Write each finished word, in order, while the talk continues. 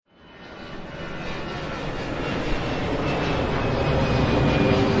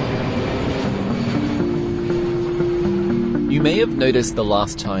You may have noticed the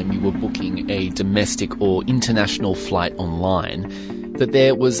last time you were booking a domestic or international flight online that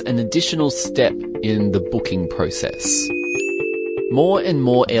there was an additional step in the booking process. More and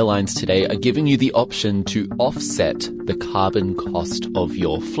more airlines today are giving you the option to offset the carbon cost of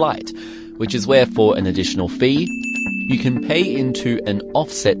your flight, which is where for an additional fee, you can pay into an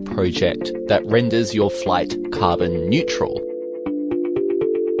offset project that renders your flight carbon neutral.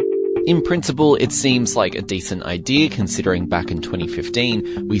 In principle, it seems like a decent idea considering back in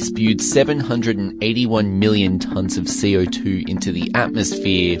 2015, we spewed 781 million tonnes of CO2 into the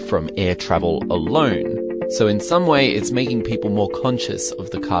atmosphere from air travel alone. So in some way, it's making people more conscious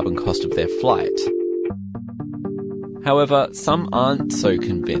of the carbon cost of their flight. However, some aren't so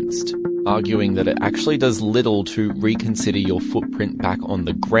convinced, arguing that it actually does little to reconsider your footprint back on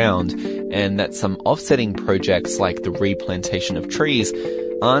the ground and that some offsetting projects like the replantation of trees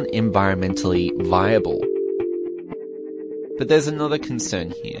aren't environmentally viable. But there's another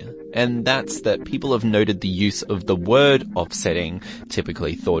concern here, and that's that people have noted the use of the word offsetting,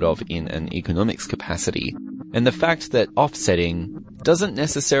 typically thought of in an economics capacity, and the fact that offsetting doesn't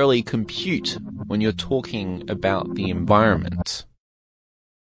necessarily compute when you're talking about the environment.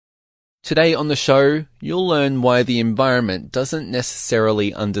 Today on the show, you'll learn why the environment doesn't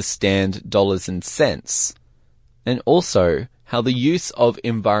necessarily understand dollars and cents, and also how the use of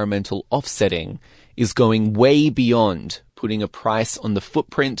environmental offsetting is going way beyond putting a price on the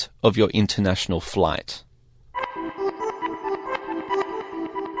footprint of your international flight.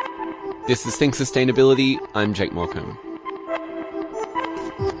 This is Think Sustainability. I'm Jake Morecambe.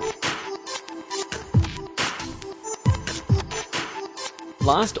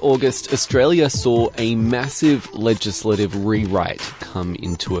 Last August, Australia saw a massive legislative rewrite come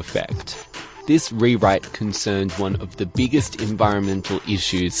into effect. This rewrite concerned one of the biggest environmental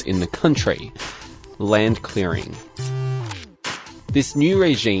issues in the country, land clearing. This new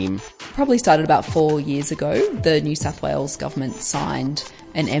regime probably started about 4 years ago. The New South Wales government signed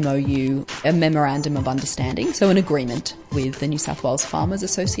an MOU, a Memorandum of Understanding, so an agreement with the New South Wales Farmers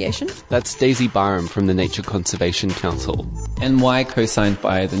Association. That's Daisy Byram from the Nature Conservation Council. And why co-signed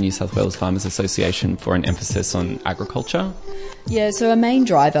by the New South Wales Farmers Association for an emphasis on agriculture? Yeah, so a main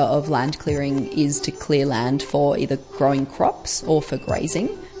driver of land clearing is to clear land for either growing crops or for grazing.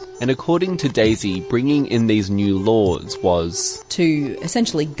 And according to Daisy, bringing in these new laws was to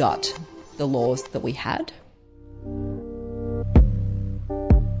essentially gut the laws that we had.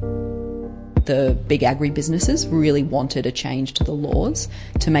 The big agribusinesses really wanted a change to the laws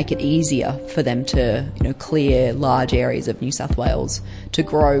to make it easier for them to, clear large areas of New South Wales to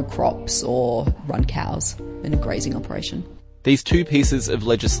grow crops or run cows in a grazing operation. These two pieces of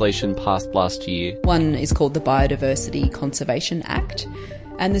legislation passed last year. One is called the Biodiversity Conservation Act,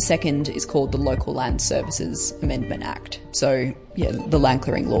 and the second is called the Local Land Services Amendment Act. So, the land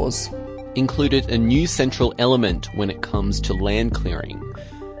clearing laws included a new central element when it comes to land clearing.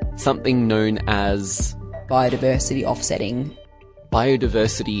 Something known as biodiversity offsetting.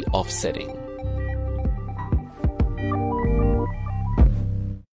 Biodiversity offsetting.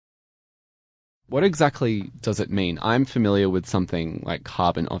 What exactly does it mean? I'm familiar with something like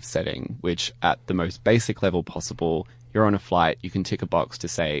carbon offsetting, which at the most basic level possible, you're on a flight, you can tick a box to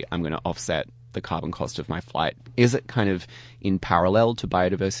say, I'm going to offset the carbon cost of my flight. Is it kind of in parallel to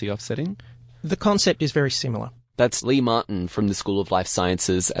biodiversity offsetting? The concept is very similar. That's Lee Martin from the School of Life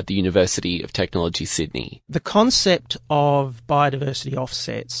Sciences at the University of Technology, Sydney. The concept of biodiversity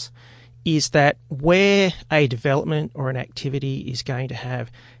offsets is that where a development or an activity is going to have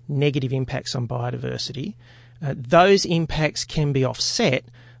negative impacts on biodiversity, those impacts can be offset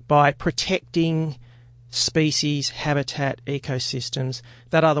by protecting species, habitat, ecosystems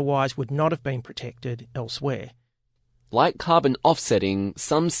that otherwise would not have been protected elsewhere. Like carbon offsetting,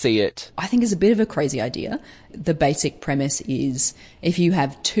 some see it, I think, is a bit of a crazy idea. The basic premise is if you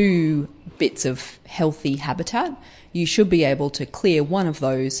have two bits of healthy habitat, you should be able to clear one of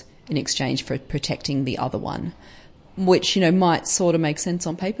those in exchange for protecting the other one, which, might sort of make sense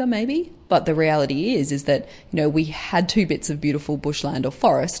on paper maybe, but the reality is that, we had two bits of beautiful bushland or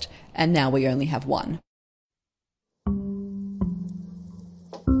forest and now we only have one.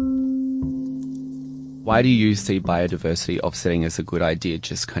 Why do you see biodiversity offsetting as a good idea,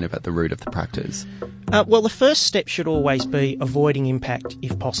 just kind of at the root of the practice? Well, the first step should always be avoiding impact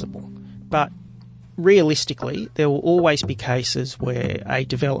if possible. But realistically, there will always be cases where a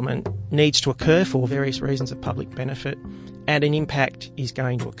development needs to occur for various reasons of public benefit and an impact is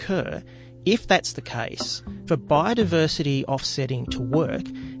going to occur. If that's the case, for biodiversity offsetting to work,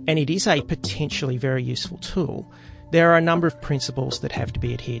 and it is a potentially very useful tool, there are a number of principles that have to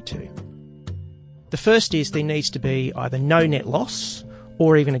be adhered to. The first is there needs to be either no net loss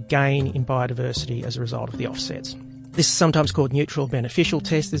or even a gain in biodiversity as a result of the offsets. This is sometimes called neutral beneficial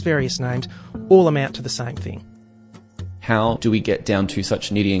test. There's various names, all amount to the same thing. How do we get down to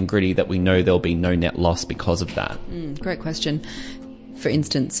such nitty and gritty that we know there'll be no net loss because of that? Great question. For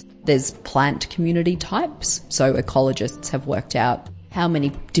instance, there's plant community types. So ecologists have worked out how many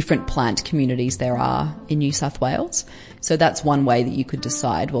different plant communities there are in New South Wales. So that's one way that you could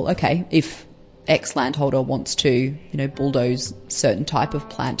decide, well, okay, if X landholder wants to, bulldoze certain type of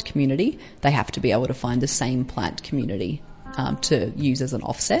plant community, they have to be able to find the same plant community to use as an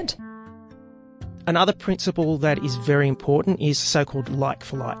offset. Another principle that is very important is the so-called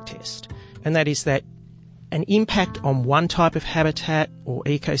like-for-like test, and that is that an impact on one type of habitat or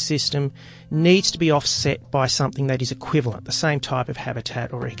ecosystem needs to be offset by something that is equivalent, the same type of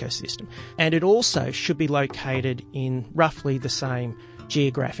habitat or ecosystem. And it also should be located in roughly the same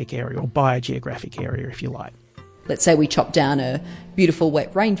geographic area or biogeographic area, if you like. Let's say we chop down a beautiful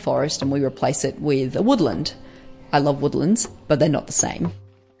wet rainforest and we replace it with a woodland. I love woodlands, but they're not the same.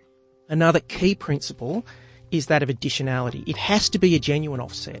 Another key principle is that of additionality. It has to be a genuine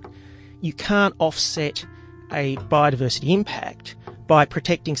offset. You can't offset a biodiversity impact by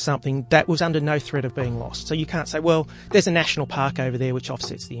protecting something that was under no threat of being lost. So you can't say, well, there's a national park over there which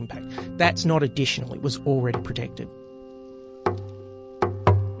offsets the impact. That's not additional. It was already protected.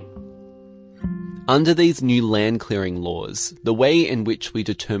 Under these new land clearing laws, the way in which we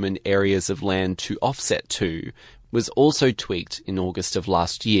determine areas of land to offset to was also tweaked in August of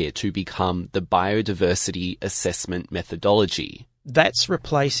last year to become the Biodiversity Assessment Methodology. That's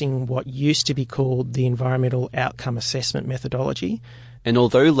replacing what used to be called the Environmental Outcome Assessment Methodology. And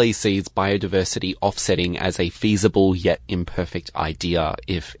although Lee sees biodiversity offsetting as a feasible yet imperfect idea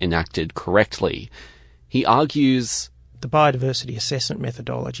if enacted correctly, he argues the Biodiversity Assessment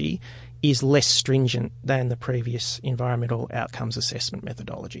Methodology is less stringent than the previous Environmental Outcomes Assessment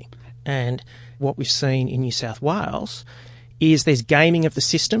Methodology. And what we've seen in New South Wales is there's gaming of the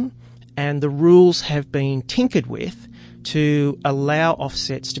system, and the rules have been tinkered with to allow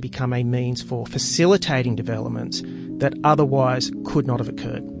offsets to become a means for facilitating developments that otherwise could not have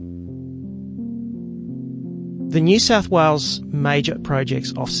occurred. The New South Wales Major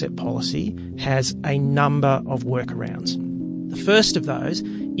Projects Offset Policy has a number of workarounds. The first of those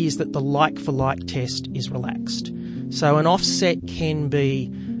is that the like-for-like test is relaxed. So an offset can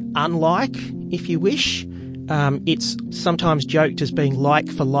be unlike, if you wish. It's sometimes joked as being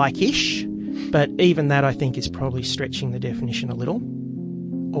like-for-like-ish, but even that I think is probably stretching the definition a little.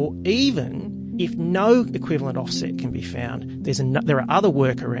 Or even if no equivalent offset can be found, there are other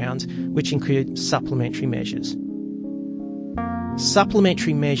workarounds which include supplementary measures.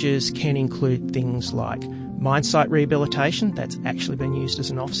 Supplementary measures can include things like mine site rehabilitation, that's actually been used as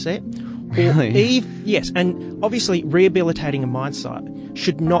an offset. Really? Yes, and obviously rehabilitating a mine site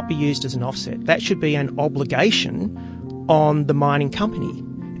should not be used as an offset. That should be an obligation on the mining company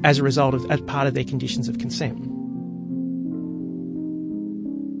as part of their conditions of consent.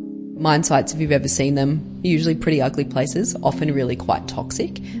 Mine sites, if you've ever seen them, usually pretty ugly places, often really quite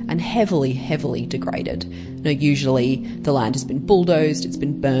toxic and heavily, heavily degraded. Usually the land has been bulldozed, it's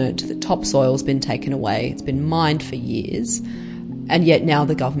been burnt, the topsoil's been taken away, it's been mined for years. And yet now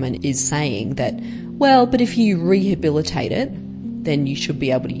the government is saying that, well, but if you rehabilitate it, then you should be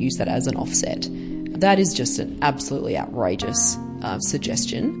able to use that as an offset. That is just an absolutely outrageous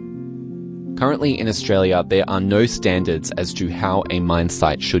suggestion. Currently in Australia, there are no standards as to how a mine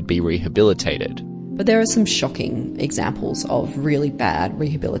site should be rehabilitated. But there are some shocking examples of really bad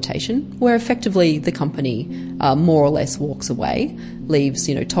rehabilitation where effectively the company more or less walks away, leaves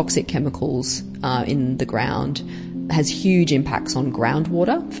toxic chemicals in the ground, has huge impacts on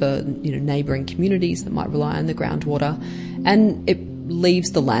groundwater for neighbouring communities that might rely on the groundwater, and it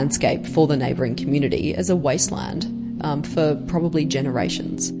leaves the landscape for the neighbouring community as a wasteland for probably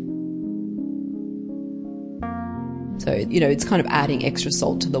generations. So, it's kind of adding extra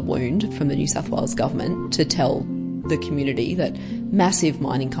salt to the wound from the New South Wales government to tell the community that massive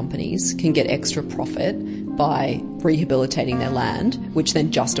mining companies can get extra profit by rehabilitating their land, which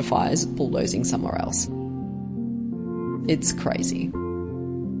then justifies bulldozing somewhere else. It's crazy.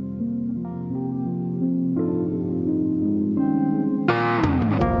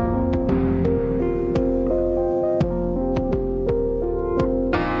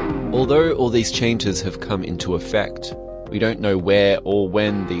 Although all these changes have come into effect, we don't know where or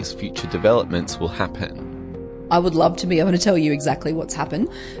when these future developments will happen. I would love to be able to tell you exactly what's happened,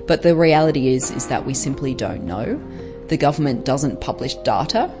 but the reality is that we simply don't know. The government doesn't publish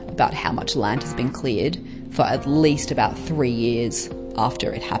data about how much land has been cleared for at least about 3 years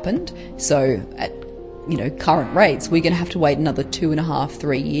after it happened. So at current rates, we're going to have to wait another 2.5,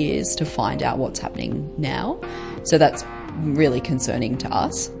 3 years to find out what's happening now. So that's really concerning to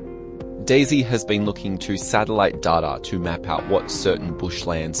us. Daisy has been looking to satellite data to map out what certain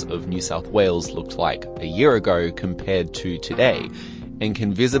bushlands of New South Wales looked like a year ago compared to today, and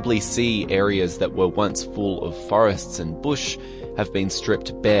can visibly see areas that were once full of forests and bush have been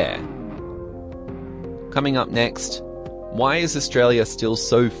stripped bare. Coming up next, why is Australia still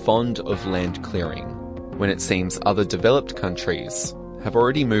so fond of land clearing when it seems other developed countries have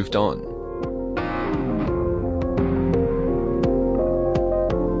already moved on?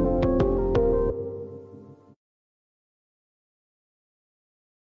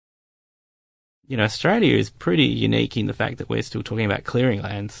 Australia is pretty unique in the fact that we're still talking about clearing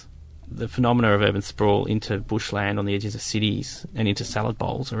lands. The phenomena of urban sprawl into bushland on the edges of cities and into salad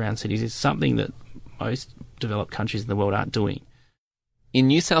bowls around cities is something that most developed countries in the world aren't doing. In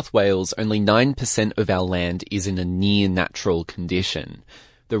New South Wales, only 9% of our land is in a near natural condition.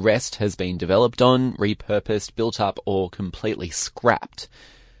 The rest has been developed on, repurposed, built up, or completely scrapped.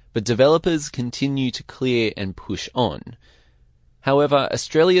 But developers continue to clear and push on. However,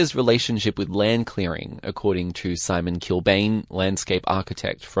 Australia's relationship with land clearing, according to Simon Kilbane, landscape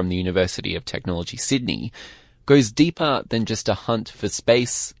architect from the University of Technology, Sydney, goes deeper than just a hunt for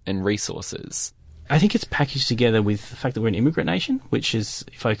space and resources. I think it's packaged together with the fact that we're an immigrant nation, which is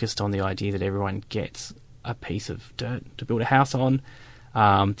focused on the idea that everyone gets a piece of dirt to build a house on.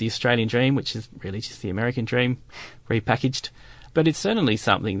 The Australian dream, which is really just the American dream, repackaged. But it's certainly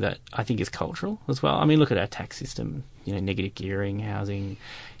something that I think is cultural as well. I mean, look at our tax system, negative gearing, housing.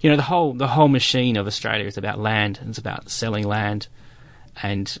 The whole machine of Australia is about land, and it's about selling land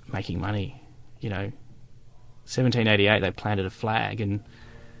and making money. 1788 they planted a flag and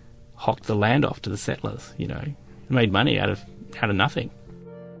hocked the land off to the settlers, made money out of nothing.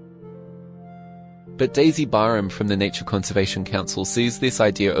 But Daisy Barham from the Nature Conservation Council sees this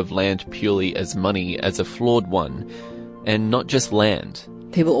idea of land purely as money as a flawed one, and not just land.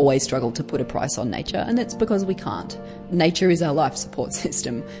 People always struggle to put a price on nature, and it's because we can't. Nature is our life support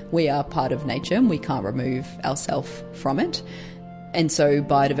system. We are part of nature, and we can't remove ourselves from it. And so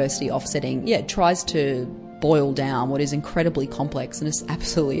biodiversity offsetting, tries to boil down what is incredibly complex and is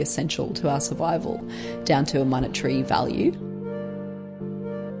absolutely essential to our survival down to a monetary value.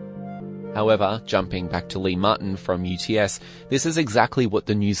 However, jumping back to Lee Martin from UTS, this is exactly what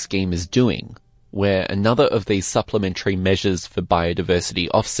the new scheme is doing, where another of these supplementary measures for biodiversity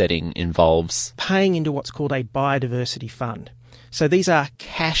offsetting involves paying into what's called a biodiversity fund. So these are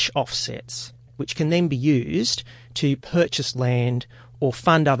cash offsets, which can then be used to purchase land or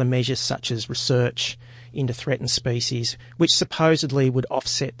fund other measures such as research into threatened species, which supposedly would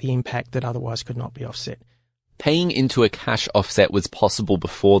offset the impact that otherwise could not be offset. Paying into a cash offset was possible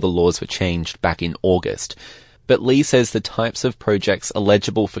before the laws were changed back in August. But Lee says the types of projects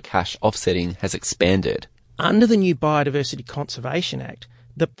eligible for cash offsetting has expanded. Under the new Biodiversity Conservation Act,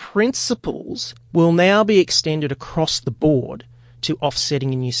 the principles will now be extended across the board to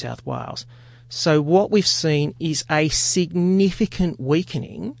offsetting in New South Wales. So what we've seen is a significant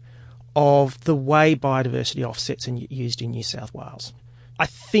weakening of the way biodiversity offsets are used in New South Wales. I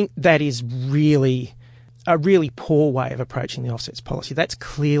think that is really a really poor way of approaching the offsets policy. That's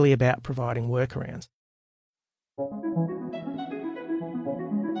clearly about providing workarounds.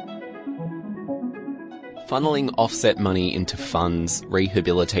 Funneling offset money into funds,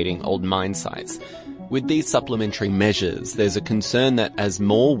 rehabilitating old mine sites. With these supplementary measures, there's a concern that as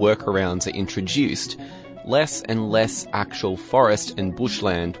more workarounds are introduced, less and less actual forest and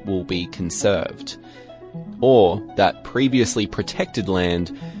bushland will be conserved, or that previously protected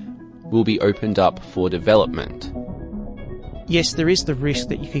land will be opened up for development. Yes, there is the risk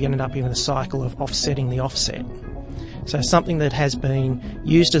that you could end up in a cycle of offsetting the offset. So something that has been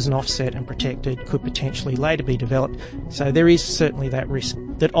used as an offset and protected could potentially later be developed. So there is certainly that risk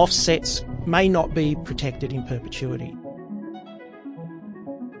that offsets may not be protected in perpetuity.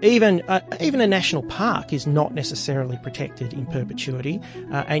 Even a national park is not necessarily protected in perpetuity.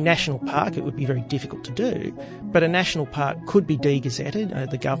 A national park, it would be very difficult to do, but a national park could be de-gazetted.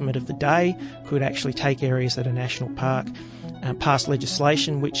 The government of the day could actually take areas that are national park and pass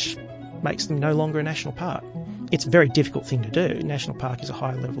legislation which makes them no longer a national park. It's a very difficult thing to do. National park is a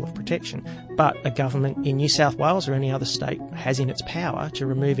high level of protection, but a government in New South Wales or any other state has in its power to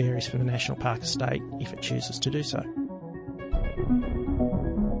remove areas from the national park estate if it chooses to do so.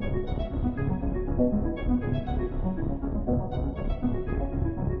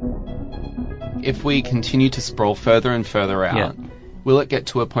 If we continue to sprawl further and further out, Will it get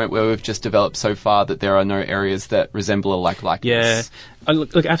to a point where we've just developed so far that there are no areas that resemble a lake like this? Yeah,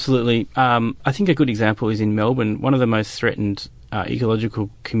 look, absolutely. I think a good example is in Melbourne. One of the most threatened ecological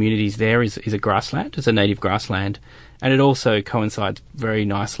communities there is a grassland. It's a native grassland, and it also coincides very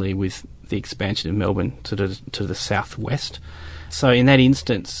nicely with the expansion of Melbourne to the southwest. So in that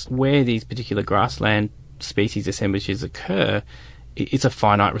instance, where these particular grassland species assemblages occur, it's a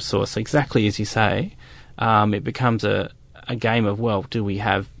finite resource. So exactly as you say, it becomes a game of, well, do we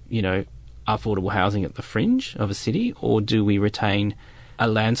have, affordable housing at the fringe of a city, or do we retain a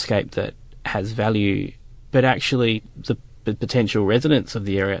landscape that has value, but actually the potential residents of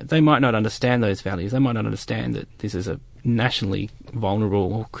the area, they might not understand those values. They might not understand that this is a nationally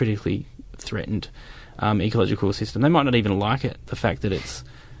vulnerable or critically threatened ecological system. They might not even like it, the fact that it's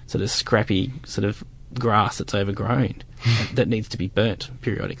sort of scrappy sort of grass that's overgrown that needs to be burnt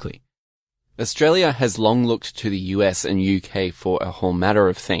periodically. Australia has long looked to the US and UK for a whole matter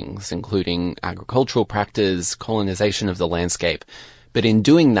of things, including agricultural practice, colonisation of the landscape. But in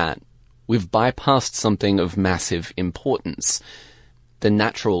doing that, we've bypassed something of massive importance: the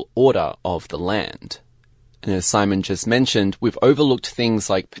natural order of the land. And as Simon just mentioned, we've overlooked things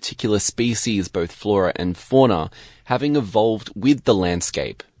like particular species, both flora and fauna, having evolved with the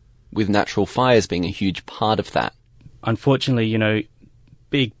landscape, with natural fires being a huge part of that. Unfortunately,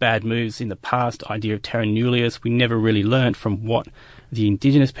 big bad moves in the past, idea of terra nullius, we never really learnt from what the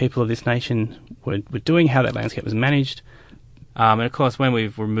indigenous people of this nation were doing, how that landscape was managed. And of course, when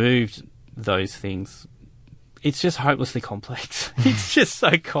we've removed those things, it's just hopelessly complex. It's just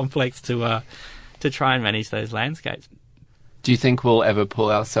so complex to try and manage those landscapes. Do you think we'll ever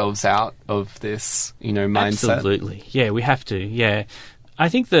pull ourselves out of this, mindset? Absolutely. Yeah, we have to. Yeah. I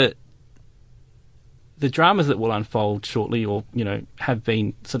think that the dramas that will unfold shortly, or, have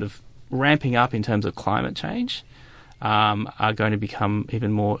been sort of ramping up in terms of climate change, are going to become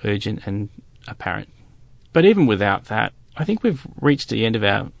even more urgent and apparent. But even without that, I think we've reached the end of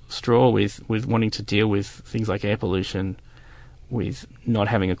our straw with wanting to deal with things like air pollution, with not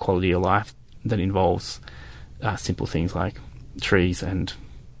having a quality of life that involves simple things like trees and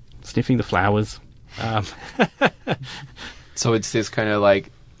sniffing the flowers. So it's this kind of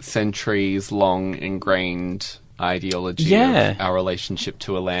like centuries-long ingrained ideology of our relationship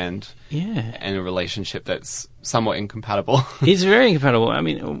to a land, and a relationship that's somewhat incompatible. It's very incompatible. I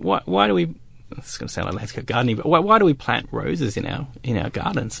mean, why do we? It's going to sound like landscape gardening, but why do we plant roses in our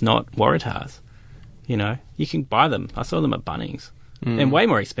gardens, not waratahs? You can buy them. I saw them at Bunnings. They're way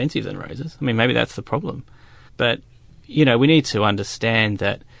more expensive than roses. I mean, maybe that's the problem. But we need to understand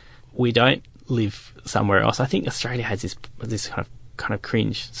that we don't live somewhere else. I think Australia has this kind of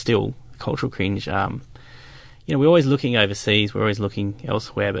cringe still, cultural cringe. We're always looking overseas, we're always looking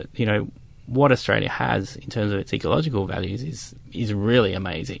elsewhere, but what Australia has in terms of its ecological values is really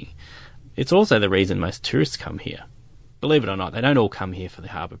amazing. It's also the reason most tourists come here. Believe it or not, they don't all come here for the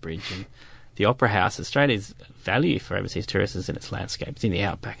Harbour Bridge and the Opera House. Australia's value for overseas tourists is in its landscape. It's in the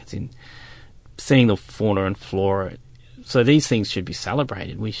outback. It's in seeing the fauna and flora. So these things should be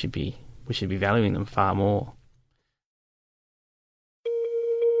celebrated. We should be valuing them far more.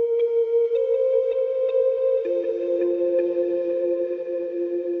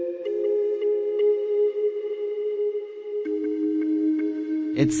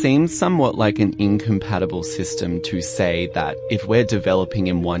 It seems somewhat like an incompatible system to say that if we're developing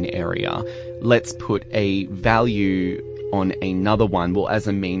in one area, let's put a value on another one, as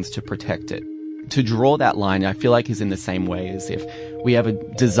a means to protect it. To draw that line, I feel like is in the same way as if we have a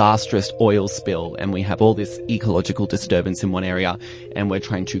disastrous oil spill and we have all this ecological disturbance in one area and we're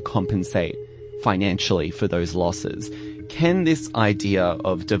trying to compensate financially for those losses. Can this idea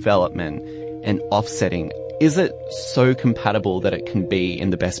of development and offsetting, is it so compatible that it can be in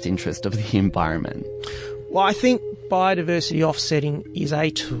the best interest of the environment? Well, I think biodiversity offsetting is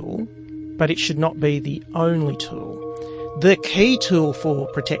a tool, but it should not be the only tool. The key tool for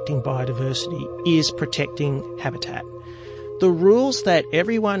protecting biodiversity is protecting habitat. The rules that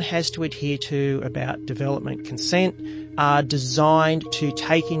everyone has to adhere to about development consent are designed to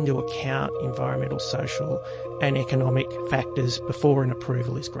take into account environmental, social and economic factors before an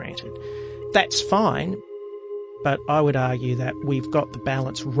approval is granted. That's fine, but I would argue that we've got the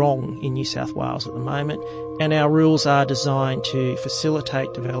balance wrong in New South Wales at the moment, and our rules are designed to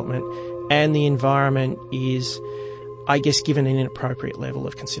facilitate development, and the environment is, I guess, given an inappropriate level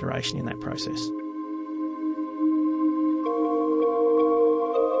of consideration in that process.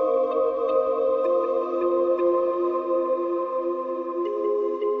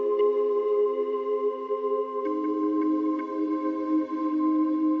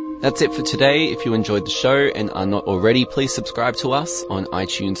 That's it for today. If you enjoyed the show and are not already, please subscribe to us on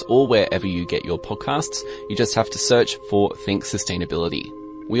iTunes or wherever you get your podcasts. You just have to search for Think Sustainability.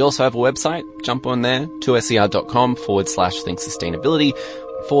 We also have a website. Jump on there, 2ser.com/Think Sustainability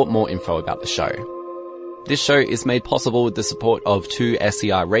for more info about the show. This show is made possible with the support of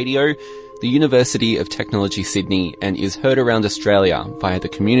 2SER Radio, the University of Technology Sydney, and is heard around Australia via the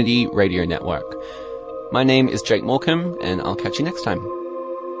Community Radio Network. My name is Jake Morecambe, and I'll catch you next time.